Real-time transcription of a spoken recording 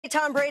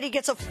Tom Brady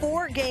gets a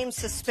 4-game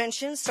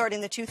suspension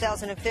starting the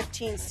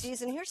 2015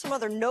 season. Here's some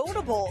other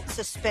notable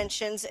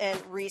suspensions in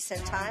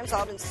recent times.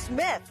 Alden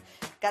Smith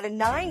got a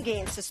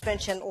 9-game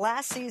suspension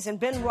last season.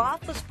 Ben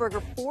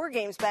Roethlisberger, 4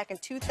 games back in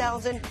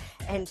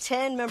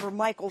 2010. Remember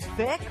Michael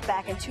Vick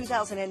back in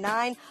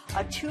 2009,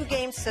 a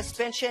 2-game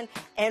suspension.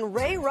 And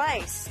Ray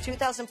Rice,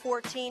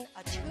 2014,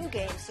 a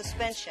 2-game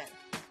suspension.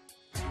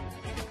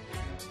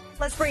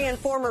 Let's bring in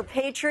former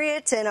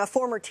Patriot and a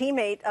former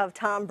teammate of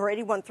Tom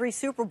Brady, won 3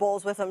 Super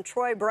Bowls with him,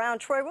 Troy Brown.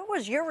 Troy, what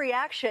was your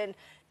reaction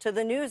to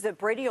the news that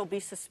Brady will be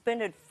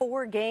suspended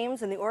 4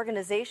 games and the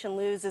organization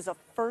loses a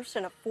 1st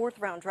and a 4th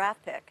round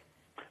draft pick?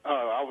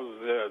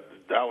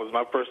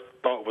 My first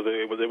thought was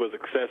it was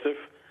excessive.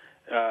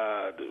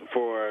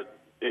 For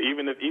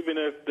even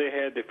if they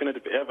had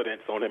definitive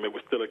evidence on him, it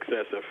was still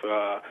excessive.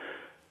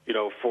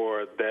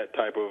 For that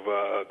type of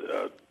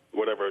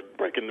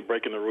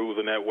breaking the rules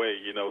in that way,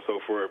 so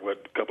for a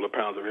couple of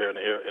pounds of hair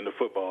in the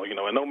football, and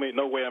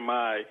no way am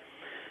I,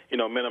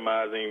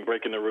 minimizing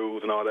breaking the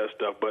rules and all that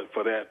stuff, but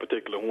for that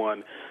particular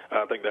one,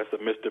 I think that's a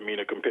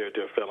misdemeanor compared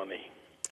to a felony.